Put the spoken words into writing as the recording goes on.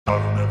I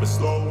don't ever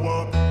slow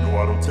up, no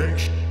I don't take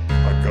shit.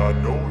 I got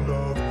no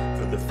love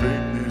for the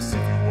fakeness.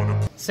 If you wanna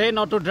say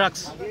no to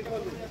drugs.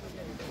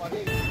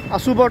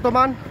 আছো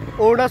বৰ্তমান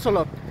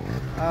অৰুণাচলত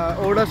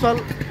Arunachal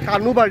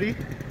Kanubari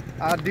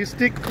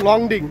district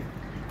Longding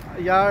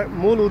ইয়াৰ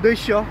মূল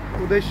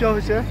উদ্দেশ্য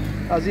হৈছে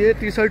আজি এই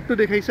টি-শাৰ্টটো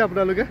দেখাইছে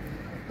আপোনালোকে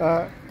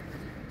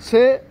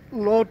সে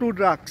নো টু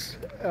ড্ৰাগছ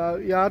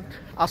ইয়াত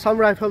আসাম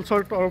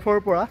ৰাইফলছৰ তৰফৰ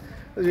পৰা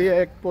যি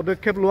এক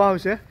পদক্ষেপ লোৱা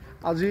হৈছে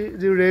আজি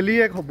যি ৰেলী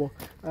এক হ'ব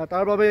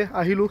তাৰ বাবে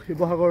আহিলোঁ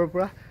শিৱসাগৰৰ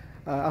পৰা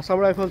আসাম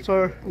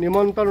ৰাইফলছৰ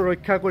নিমন্ত্ৰণ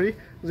ৰক্ষা কৰি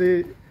যি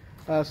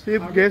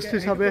চিফ গেষ্ট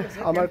হিচাপে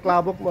আমাৰ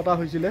ক্লাবক মতা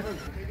হৈছিলে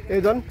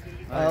এইজন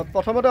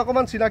প্ৰথমতে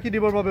অকণমান চিনাকি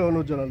দিবৰ বাবে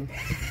অনুৰোধ জনালোঁ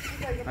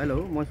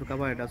হেল্ল' মই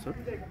চুকাবা এডাছৰ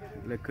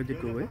লক্ষ্যজিৎ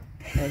গগৈ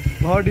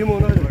ঘৰ ডিমৌ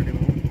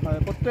নহয়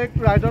প্ৰত্যেক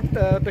ৰাইডত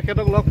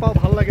তেখেতক লগ পাওঁ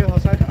ভাল লাগে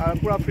সঁচাই আৰু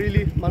পূৰা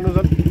ফ্ৰীলি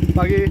মানুহজন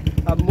বাকী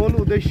মূল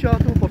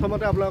উদ্দেশ্যটো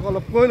প্ৰথমতে আপোনালোকক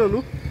অলপ কৈ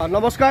ল'লোঁ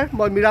নমস্কাৰ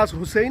মই মিৰাজ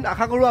হুছেইন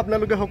আশা কৰোঁ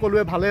আপোনালোকে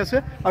সকলোৱে ভালে আছে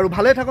আৰু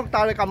ভালে থাকক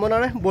তাৰে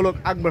কামনাৰে বলক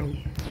আগবাঢ়োঁ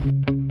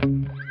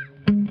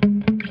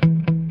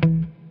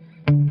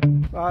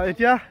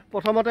এতিয়া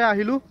প্ৰথমতে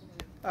আহিলোঁ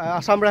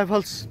আসাম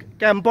ৰাইফলছ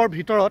কেম্পৰ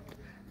ভিতৰত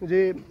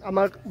যি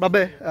আমাৰ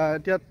বাবে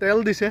এতিয়া তেল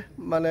দিছে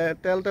মানে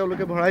তেল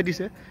তেওঁলোকে ভৰাই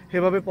দিছে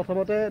সেইবাবে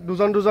প্ৰথমতে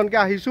দুজনকৈ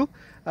আহিছোঁ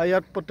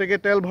ইয়াত প্ৰত্যেকে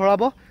তেল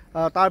ভৰাব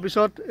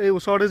তাৰপিছত এই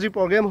ওচৰতে যি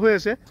প্ৰগ্ৰেম হৈ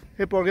আছে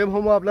সেই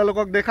প্ৰগ্ৰেমসমূহ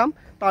আপোনালোকক দেখাম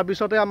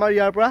তাৰপিছতে আমাৰ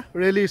ইয়াৰ পৰা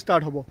ৰেলী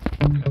ষ্টাৰ্ট হ'ব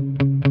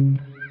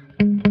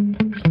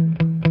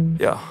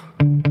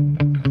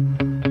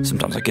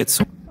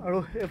আৰু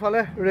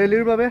এইফালে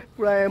ৰেলীৰ বাবে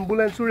পূৰা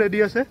এম্বুলেঞ্চো ৰেডি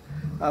আছে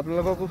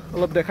আপোনালোকক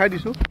অলপ দেখাই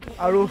দিছোঁ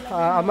আৰু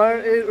আমাৰ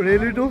এই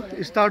ৰেলীটো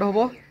ষ্টাৰ্ট হ'ব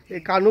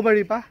এই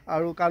কানুবাৰীৰ পৰা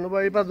আৰু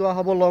কানুবাৰীৰ পৰা যোৱা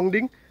হ'ব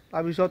লংডিং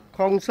তাৰপিছত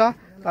খংচা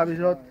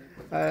তাৰপিছত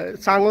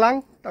চাংলাং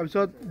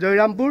তাৰপিছত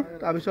জয়ৰামপুৰ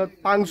তাৰপিছত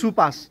পাংচু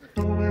পাছ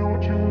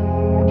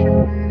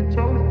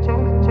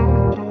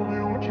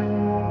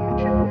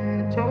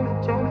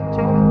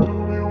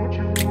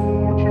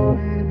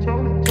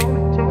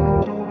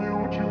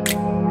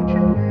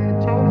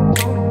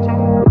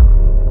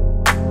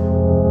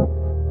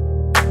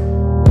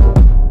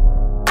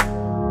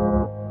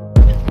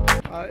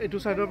এইটো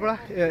চাইডৰ পৰা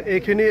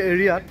এইখিনি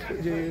এৰিয়াত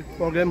যি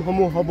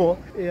প্ৰগ্ৰেমসমূহ হ'ব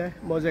এয়াই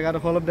মই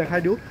জেগাডোখৰ অলপ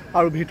দেখাই দিওঁ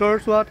আৰু ভিতৰ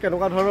চোৱাত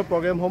কেনেকুৱা ধৰণৰ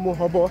প্ৰগ্ৰেমসমূহ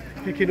হ'ব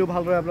সেইখিনিও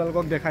ভালদৰে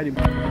আপোনালোকক দেখাই দিম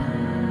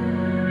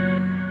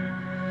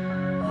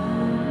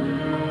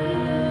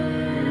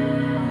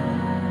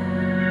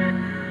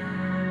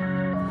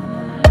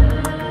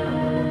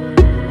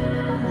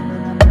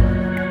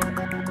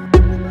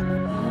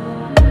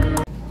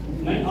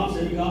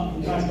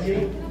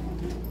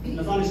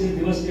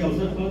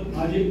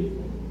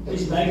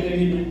इस बाइक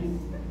रैली में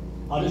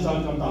आज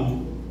स्वागत करता हूँ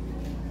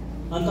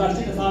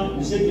अंतर्राष्ट्रीय किसान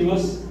निषेध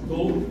दिवस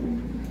को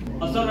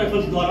असम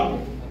राइफल्स द्वारा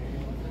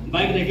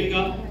बाइक रैली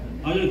का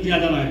आयोजन किया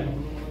जा रहा है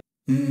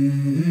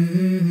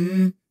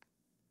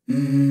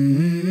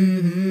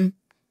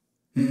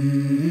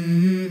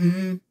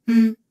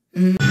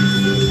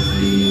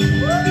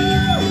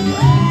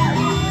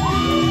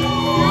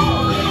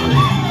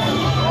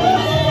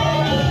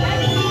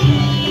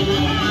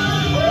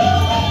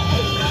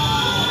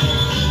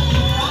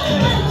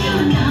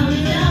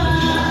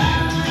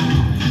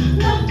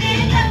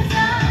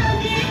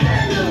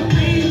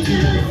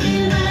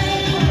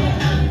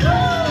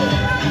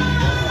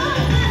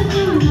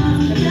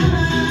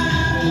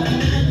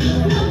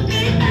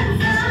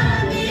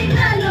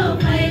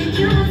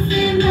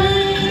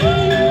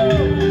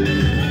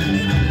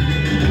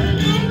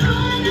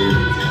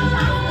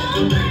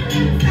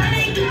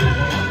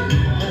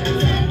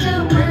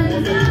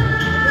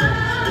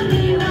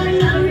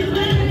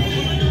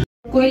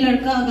कोई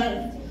लड़का अगर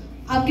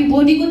आपकी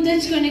बॉडी को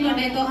टच करने का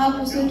है तो आप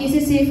उसको कैसे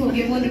सेफ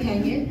होगे वो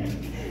दिखाएंगे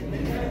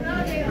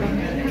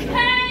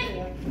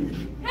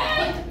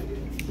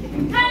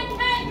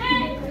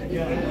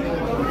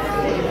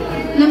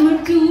नंबर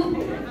 2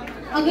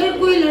 अगर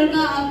कोई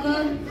लड़का आपका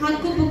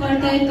हाथ को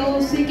पकड़ता है तो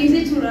उससे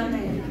कैसे छुड़ाना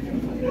है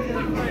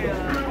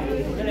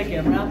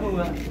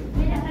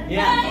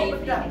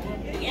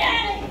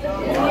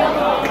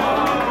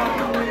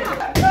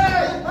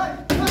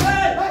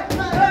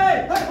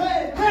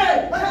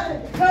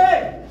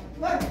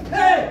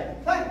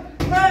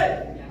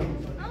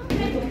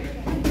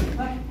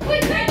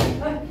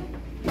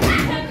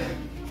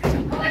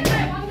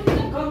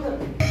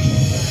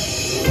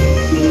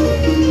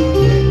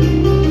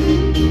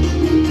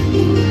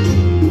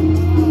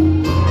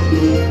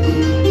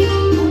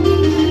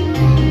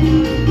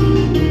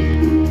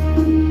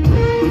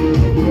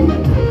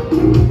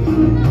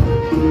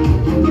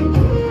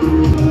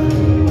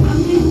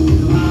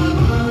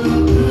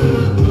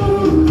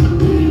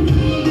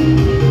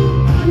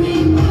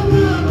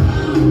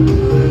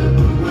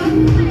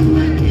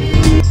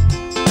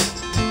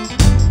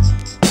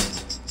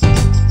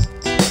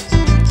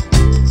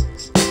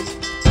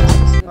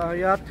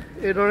ইয়াত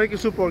এইদৰে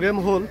কিছু প্ৰগ্ৰেম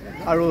হ'ল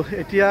আৰু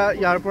এতিয়া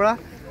ইয়াৰ পৰা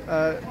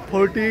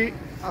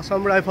 40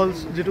 আসাম ৰাইফলছ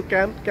যেটো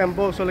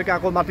কেম্পৰ ওচৰলৈকে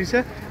আকৌ মাতিছে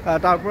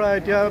তাৰ পৰা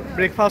এতিয়া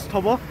ব্ৰেকফাষ্ট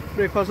হ'ব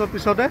ব্ৰেকফাষ্টৰ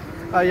পিছতে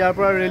ইয়াৰ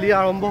পৰা ৰেলী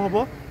আৰম্ভ হ'ব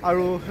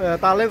আৰু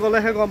তালৈ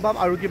গ'লেহে গম পাম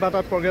আৰু কিবা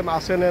তাত প্ৰগ্ৰেম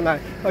আছে নে নাই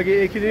বাকী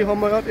এইখিনি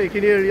সময়ত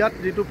এইখিনি এৰিয়াত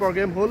যিটো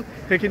প্ৰগ্ৰেম হ'ল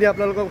সেইখিনি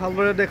আপোনালোকক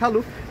ভালদৰে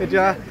দেখালোঁ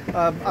এতিয়া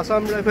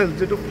আছাম ৰাইফলছ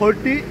যিটো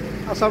 40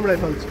 আছাম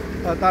ৰাইফলছ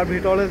তাৰ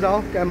ভিতৰলৈ যাওঁ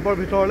কেম্পৰ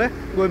ভিতৰলৈ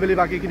গৈ মেলি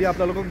বাকীখিনি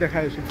আপোনালোকক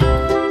দেখাই আছোঁ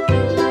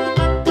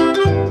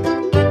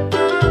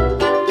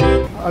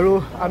আৰু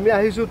আমি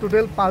আহিছোঁ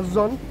টোটেল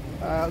 5জন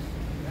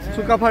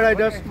চুকাফা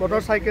ৰাইডাৰ্ছ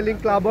মটৰচাইকেলিং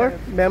ক্লাবৰ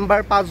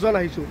মেম্বাৰ 5জন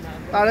আহিছোঁ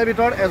তাৰে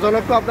ভিতৰত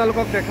এজনকতো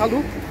আপোনালোকক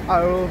দেখালোঁ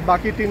আৰু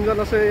বাকী 3জন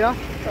আছে এয়া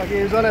বাকী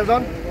এজন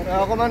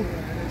অকণমান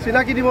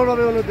চিনাকি দিবৰ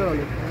বাবে অনুৰোধ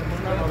জনালোঁ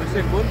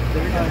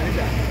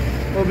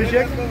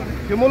অভিষেক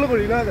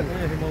শিমলুগুৰি নহয় জানো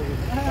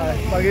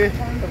বাকী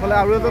এফালে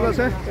আৰু এজন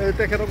আছে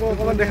তেখেতকো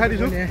অকণমান দেখাই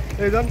দিছোঁ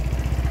এইজন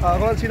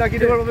অকণমান চিনাকি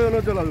দিবৰ বাবে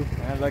অনুৰোধ জনালোঁ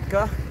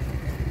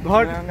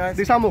ঘৰ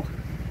দিছামুখ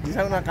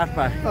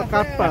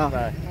কাঠপাৰা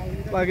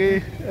বাকী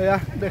এয়া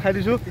দেখাই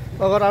দিছোঁ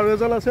লগত আৰু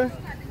এজন আছে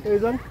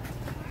এইজন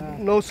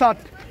নৌচাদ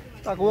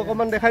তাকো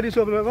অকণমান দেখাই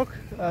দিছোঁ আপোনালোকক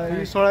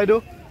এই চৰাইদেউ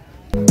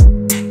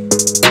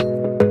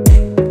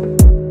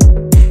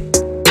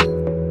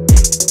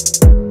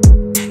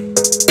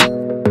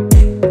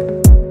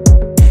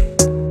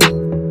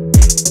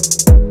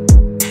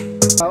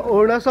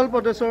অৰুণাচল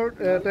প্ৰদেশৰ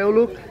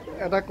তেওঁলোক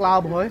এটা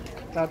ক্লাব হয়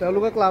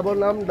তেওঁলোকৰ ক্লাবৰ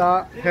নাম দ্য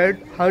হেড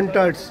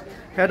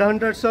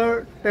হাণ্টাৰ্ছৰ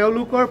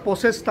তেওঁলোকৰ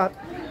প্ৰচেষ্টাত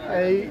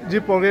এই যি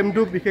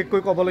প্ৰগ্ৰেমটো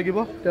বিশেষকৈ ক'ব লাগিব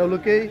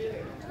তেওঁলোকেই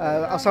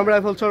আছাম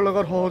ৰাইফলছৰ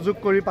লগত সহযোগ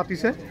কৰি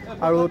পাতিছে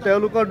আৰু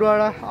তেওঁলোকৰ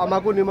দ্বাৰা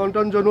আমাকো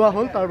নিমন্ত্ৰণ জনোৱা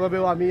হ'ল তাৰ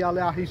বাবেও আমি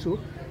ইয়ালৈ আহিছোঁ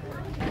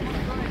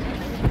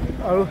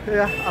আৰু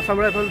এয়া আছাম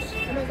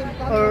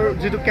ৰাইফলছৰ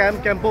যিটো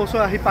কেম্পৰ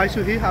ওচৰত আহি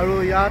পাইছোঁহি আৰু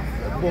ইয়াত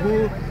বহু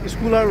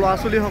স্কুলৰ ল'ৰা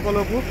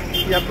ছোৱালীসকলকো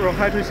ইয়াত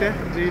ৰখাই থৈছে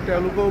যি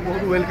তেওঁলোকেও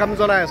বহুত ৱেলকাম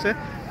জনাই আছে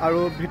আৰু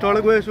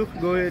ভিতৰলৈ গৈ আছোঁ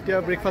গৈ এতিয়া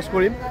ব্ৰেকফাষ্ট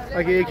কৰিম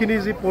বাকী এইখিনি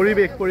যি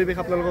পৰিৱেশ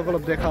আপোনালোকক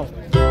অলপ দেখাওঁ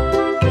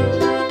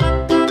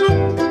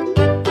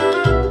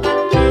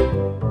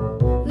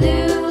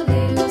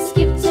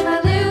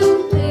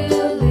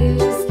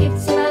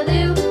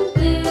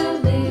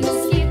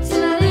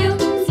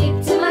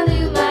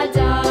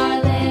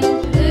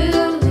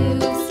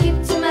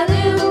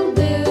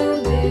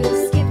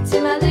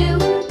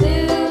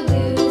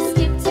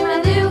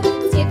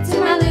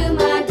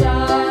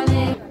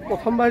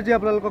প্ৰথমবাৰ যে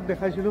আপোনালোকক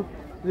দেখাইছিলোঁ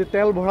যে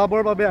তেল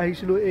ভৰাবৰ বাবে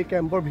আহিছিলোঁ এই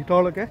কেম্পৰ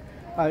ভিতৰলৈকে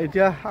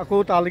এতিয়া আকৌ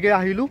তালৈকে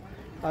আহিলোঁ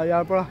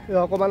ইয়াৰ পৰা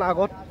অকণমান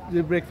আগত যি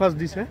ব্ৰেকফাষ্ট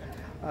দিছে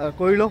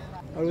কৰি লওঁ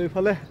আৰু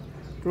এইফালে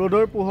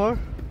ৰ'দৰ পোহৰ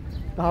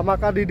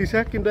ধামাকা দি দিছে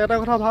কিন্তু এটা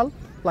কথা ভাল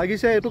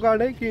লাগিছে এইটো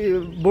কাৰণেই কি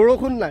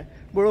বৰষুণ নাই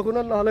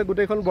বৰষুণত নহ'লে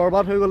গোটেইখন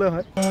বৰবাদ হৈ গ'লে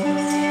হয়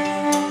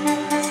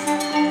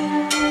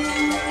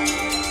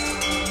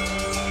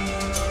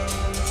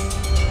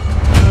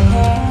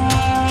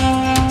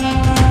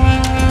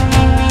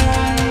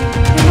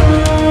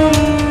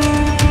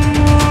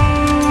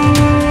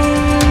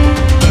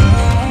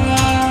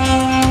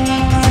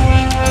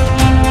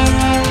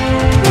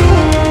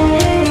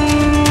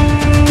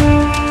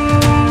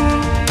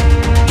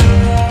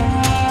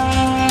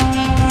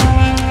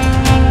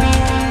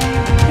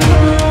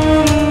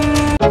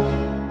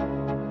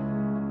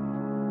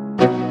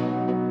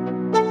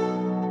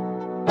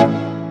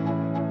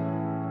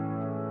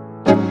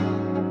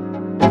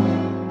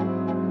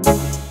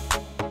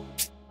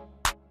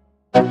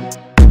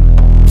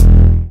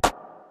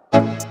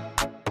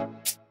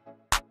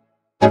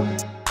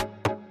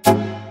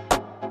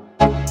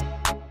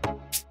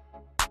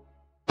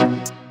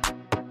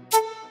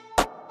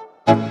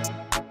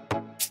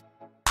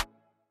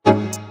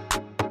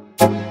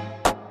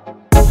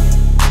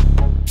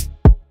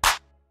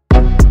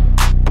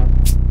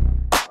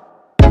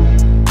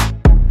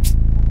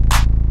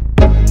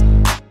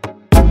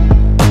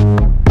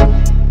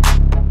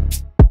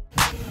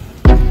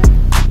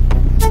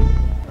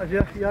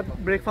ইয়াত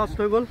ব্ৰেকফাষ্ট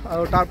হৈ গ'ল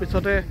আৰু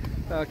তাৰপিছতে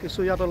কিছু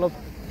ইয়াত অলপ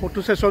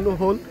ফটো ছেশ্যনো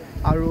হ'ল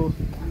আৰু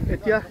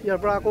এতিয়া ইয়াৰ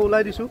পৰা আকৌ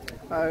ওলাই দিছোঁ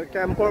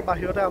কেম্পৰ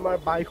বাহিৰতে আমাৰ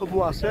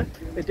বাইকসমূহ আছে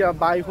এতিয়া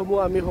বাইকসমূহ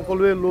আমি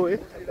সকলোৱে লৈ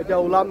এতিয়া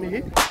ওলামহি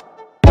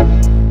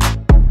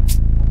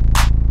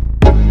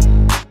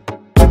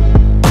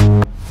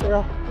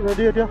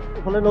ৰেডি এতিয়া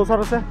এইফালে নৌচাদ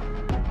আছে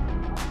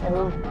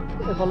আৰু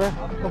এইফালে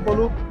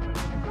সকলো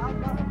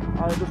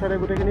আৰু এইটো চাইডে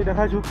গোটেইখিনি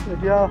দেখাইছোঁ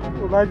এতিয়া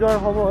ওলাই যোৱাৰ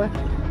সময়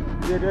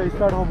এতিয়া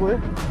ষ্টাৰ্ট হ'বই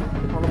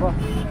এফালৰ পৰা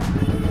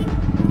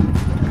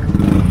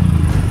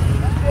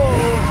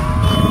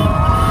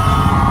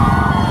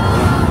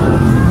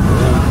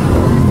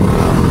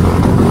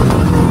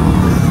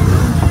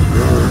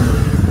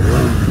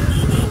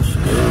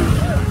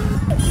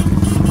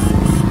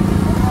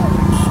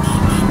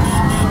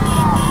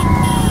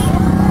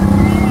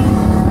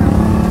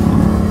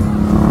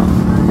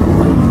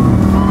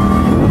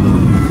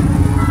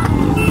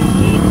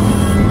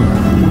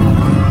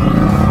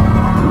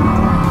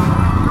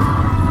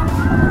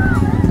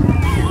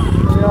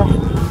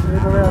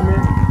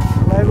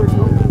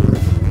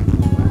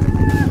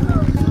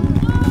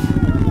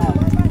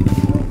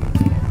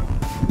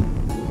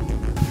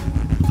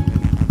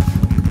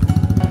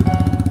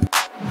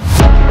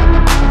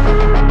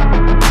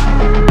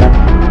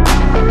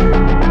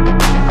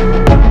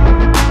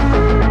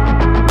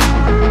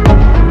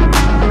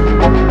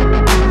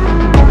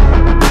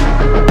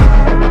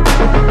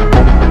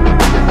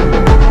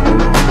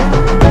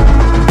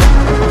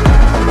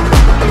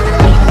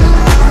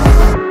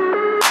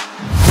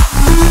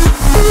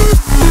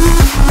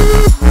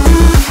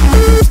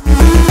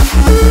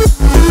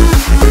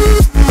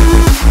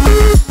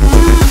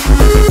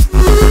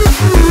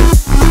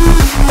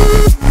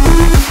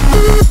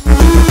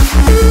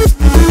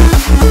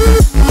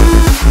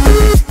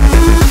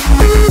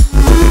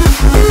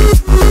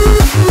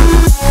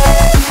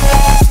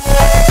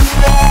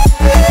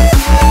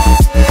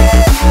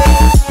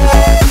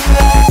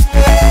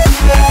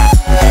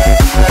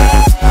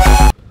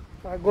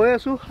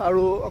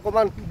আৰু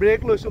অকণমান ব্ৰেক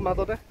লৈছোঁ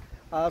মাজতে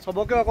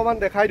সবকে অকণমান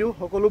দেখাই দিওঁ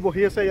সকলো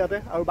বহি আছে ইয়াতে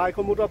আৰু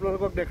বাইকসমূহতো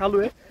আপোনালোকক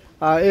দেখালোৱে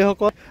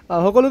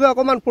সকলোকে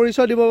অকণমান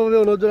পৰিচয় দিবৰ বাবে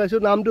অনুৰোধ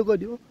জনাইছোঁ নামটো কৈ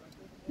দিওঁ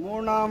মোৰ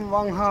নাম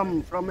ৱাংহাম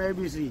ফ্ৰম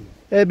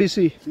ABC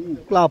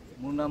ক্লাব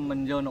মোৰ নাম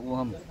মঞ্জু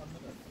নকুহাম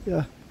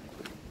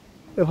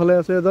এফালে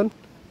আছে এজন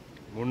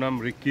মোৰ নাম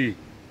ৰিকি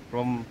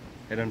ফ্ৰম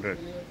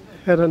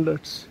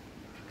হেডহান্টাৰ্ছ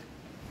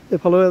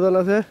এফালেও এজন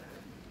আছে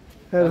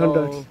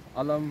হেডহান্টাৰ্ছ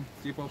Alam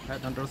chief of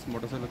হেডহান্টাৰ্ছ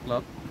motorcycle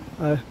club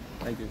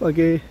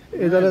বাকী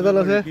এজন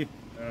আছে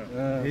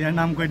ইয়াৰ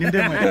নাম কৈ দিম দে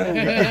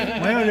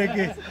মই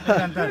ৰিকি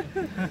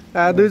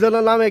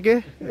দুইজনৰ নাম একে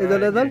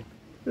এজন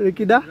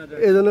ৰিকিদা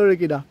এজনো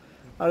ৰিকিদা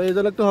আৰু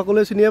এজনকতো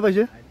সকলোৱে চিনিয়ে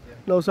পাইছে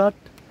নৌচাদ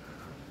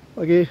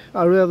বাকী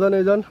আৰু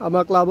এজন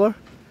আমাৰ ক্লাবৰ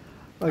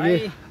বাকী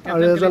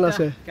আৰু এজন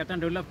আছে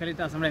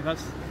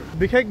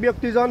বিশেষ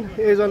ব্যক্তিজন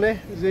এইজনে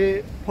যে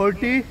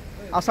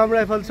 40 আসাম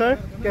ৰাইফলছৰ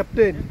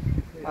কেপ্টেইন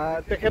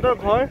তেখেতৰ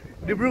ঘৰ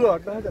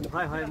ডিব্ৰুগড়ত নহয় জানো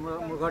হয়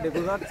মোৰ ঘৰ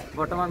ডিব্ৰুগড়ত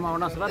বৰ্তমান মই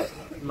অৰুণাচলত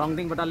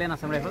লংডিং বাটালিয়ন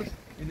আসাম ৰাইফলছ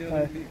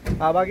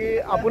বাকী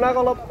আপোনাক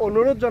অলপ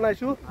অনুৰোধ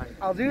জনাইছোঁ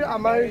আজিৰ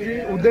আমাৰ যি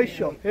উদ্দেশ্য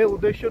সেই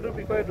উদ্দেশ্যটোৰ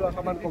বিষয়ে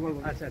দুআষাৰমান ক'ব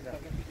আচ্ছা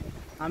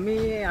আমি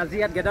আজি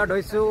ইয়াত গেদাৰ্ড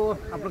হৈছোঁ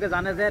আপোনালোকে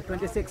জানে যে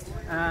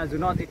 26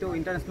 জুনত যিটো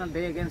international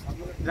day against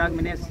drug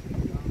manage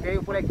সেই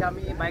উপলক্ষে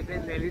আমি বাইক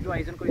ৰেলীটো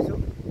আয়োজন কৰিছোঁ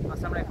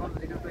আসাম ৰাইফল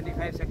যিটো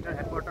 25 ছেক্টৰ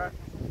হেডকোৱাৰ্টাৰ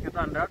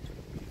সিহঁতৰ আণ্ডাৰত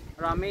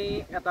আৰু আমি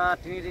এটা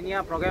 3দিনীয়া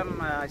প্ৰগ্ৰেম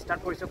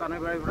ষ্টাৰ্ট কৰিছোঁ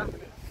কানৈবাৰীৰ পৰা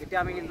এতিয়া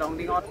আমি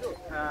লংডিঙত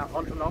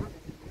হলটো ল'ম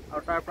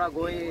আৰু তাৰ পৰা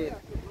গৈ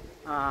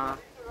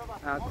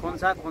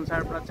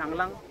খনচাৰ পৰা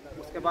চাংলাং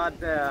उसके बाद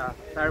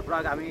তাৰ পৰা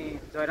আমি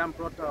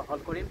জয়ৰামপুৰত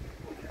হল্ট কৰিম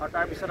আৰু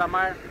তাৰপিছত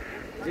আমাৰ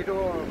যেটো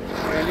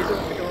ৰেলীটো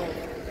যেটো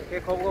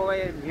শেষ হ'বগৈ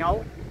মিয়াও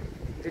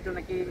যেটো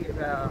নেকি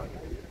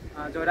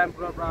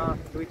জয়ৰামপুৰৰ পৰা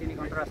 2-3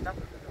 ঘণ্টা ৰাস্তা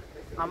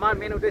আমাৰ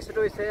মেইন উদ্দেশ্যটো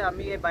হৈছে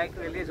আমি এই বাইক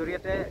ৰেলীৰ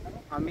জৰিয়তে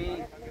আমি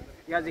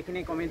ইয়াৰ যিখিনি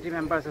কমিউনিটি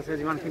মেম্বাৰ্ছ আছে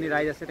যিমানখিনি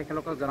ৰাইজ আছে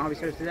তেখেতলোকক জনাব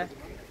বিচাৰিছোঁ যে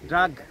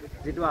ড্ৰাগ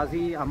যেটো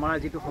আজি আমাৰ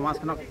যেটো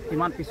সমাজখনক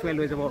কিমান পিছুৱাই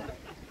লৈ যাব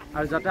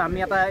আৰু যাতে আমি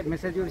এটা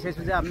মেছেজ দিব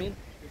বিচাৰিছোঁ যে আমি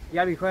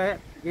ইয়াৰ বিষয়ে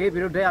এই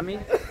বিৰুদ্ধে আমি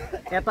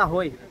এটা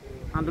হৈ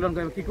আন্দোলন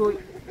কৰিম কিকো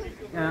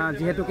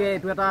যেহেতুকে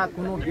এইটো এটা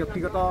কোনো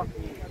ব্যক্তিগত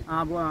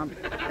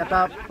এটা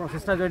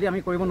প্ৰচেষ্টা যদি আমি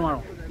কৰিব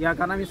নোৱাৰোঁ ইয়াৰ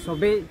কাৰণে আমি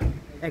সবেই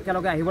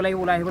একেলগে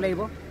ওলাই আহিব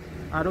লাগিব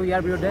আৰু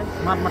ইয়াৰ বিৰুদ্ধে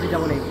মাত মাতি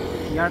যাব লাগিব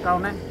ইয়াৰ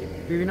কাৰণে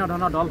বিভিন্ন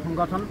ধৰণৰ দল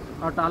সংগঠন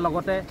আৰু তাৰ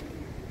লগতে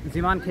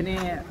যিমানখিনি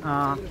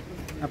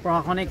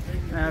প্ৰশাসনিক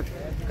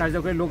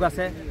কাৰ্যকৰী লোক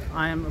আছে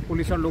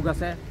পুলিচৰ লোক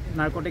আছে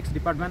নাৰ্কটিক্স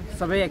ডিপাৰ্টমেণ্ট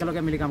সবেই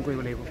একেলগে মিলি কাম কৰিব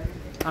লাগিব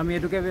আমি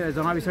এইটোকে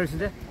জনা বিচাৰিছোঁ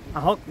যে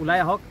ওলাই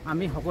আহক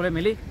আমি সকলোৱে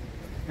মিলি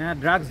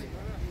ড্ৰাগছ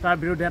তাৰ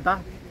বিৰুদ্ধে এটা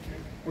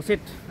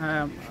উচিত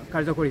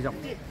কাৰ্য কৰি যাওঁ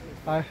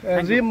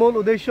যি মূল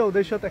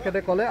উদ্দেশ্য তেখেতে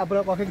ক'লে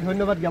আপোনাক অশেষ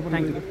ধন্যবাদ জ্ঞাপন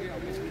কৰিলোঁ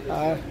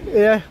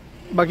এয়াই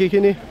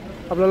বাকীখিনি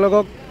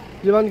আপোনালোকক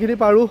যিমানখিনি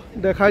পাৰোঁ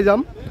দেখাই যাম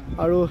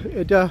আৰু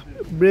এতিয়া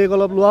ব্ৰেক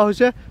অলপ লোৱা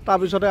হৈছে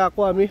তাৰপিছতে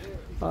আকৌ আমি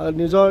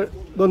নিজৰ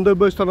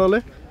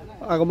গন্তব্যস্থানলৈ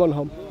আগমন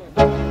হ'ম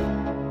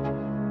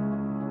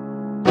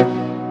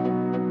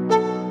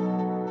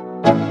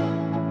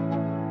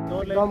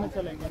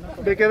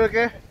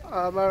বেকে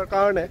আমাৰ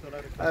কাৰণে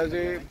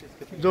যে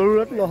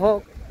জৰুৰত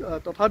নহওক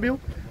তথাপিও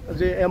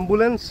যে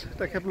এম্বুলেন্স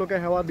তেখেতলোকে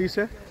সেৱা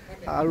দিছে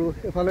আৰু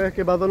এফালে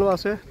কেইবাজনো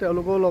আছে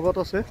তেওঁলোকৰ লগত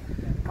আছে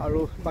আৰু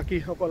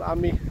বাকীসকল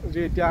আমি যে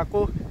এতিয়া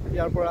আকৌ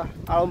ইয়াৰ পৰা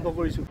আৰম্ভ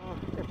কৰিছোঁ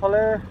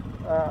এফালে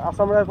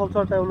আসাম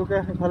ৰাইফলছৰ তেওঁলোকে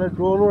এফালে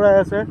ড্ৰোন উৰাই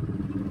আছে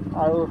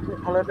আৰু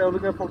এফালে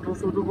তেওঁলোকে ফটো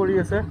শ্বুটো কৰি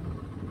আছে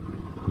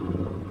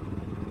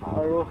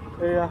আৰু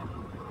এয়া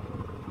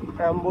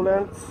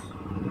এম্বুলেন্স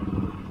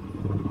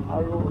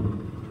আৰু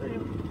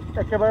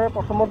একেবাৰে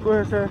প্ৰথমত গৈ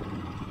আছে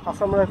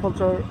আসাম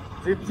ৰাইফলছৰ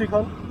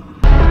জিপচিখন